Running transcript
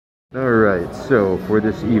Alright, so for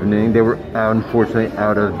this evening, they were unfortunately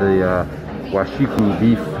out of the washiku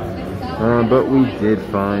beef, but we did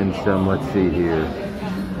find some. Let's see here.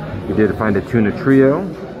 We did find a tuna trio.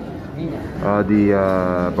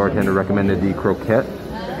 The bartender recommended the croquette.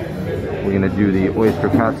 We're going to do the oyster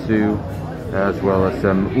katsu, as well as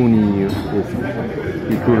some uni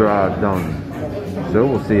ikura don. So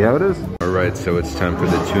we'll see how it is. Alright, so it's time for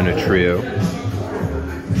the tuna trio.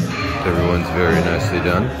 Everyone's very nicely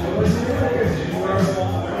done.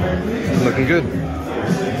 Looking good.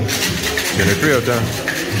 Tuna trio time.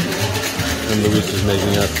 And Luis is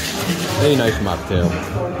making us a nice mocktail.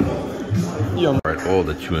 Yum. Alright, all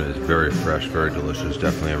the tuna is very fresh, very delicious.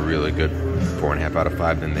 Definitely a really good 4.5 out of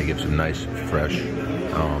 5. Then they give some nice, fresh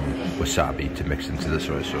wasabi to mix into the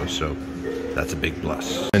soy sauce. So that's a big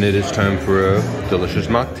plus. And it is time for a delicious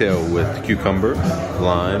mocktail with cucumber,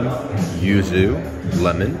 lime, yuzu,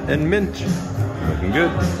 lemon, and mint. Looking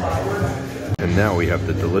good. And now we have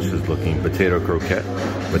the delicious looking potato croquette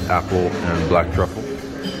with apple and black truffle.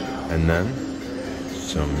 And then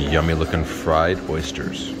some yummy looking fried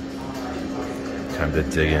oysters. Time to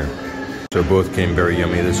dig in. So both came very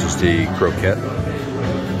yummy. This is the croquette.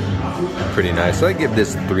 Pretty nice. I give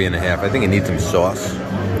this 3.5. I think it needs some sauce,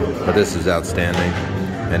 but this is outstanding.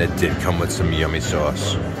 And it did come with some yummy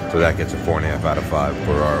sauce. So that gets a 4.5 out of 5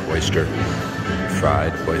 for our oyster.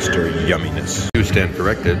 Fried oyster yumminess. You stand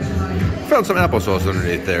corrected. Found some applesauce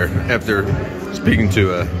underneath there after speaking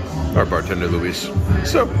to our bartender Luis.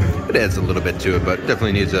 So it adds a little bit to it, but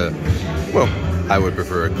definitely needs a, well, I would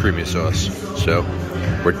prefer a creamy sauce. So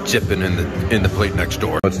we're dipping in the plate next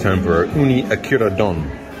door. It's time for our uni akira don.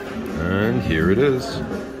 And here it is.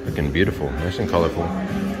 Looking beautiful, nice and colorful.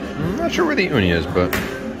 I'm not sure where the uni is, but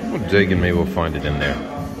we'll dig and maybe we'll find it in there.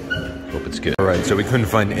 Hope it's good. Alright, so we couldn't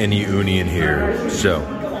find any uni in here. So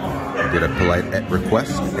we did a polite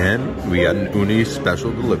request and we got an uni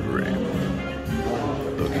special delivery.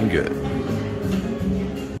 Looking good.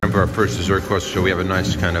 And for our first dessert course, so we have a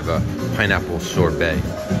nice kind of a pineapple sorbet.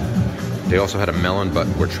 They also had a melon, but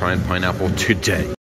we're trying pineapple today.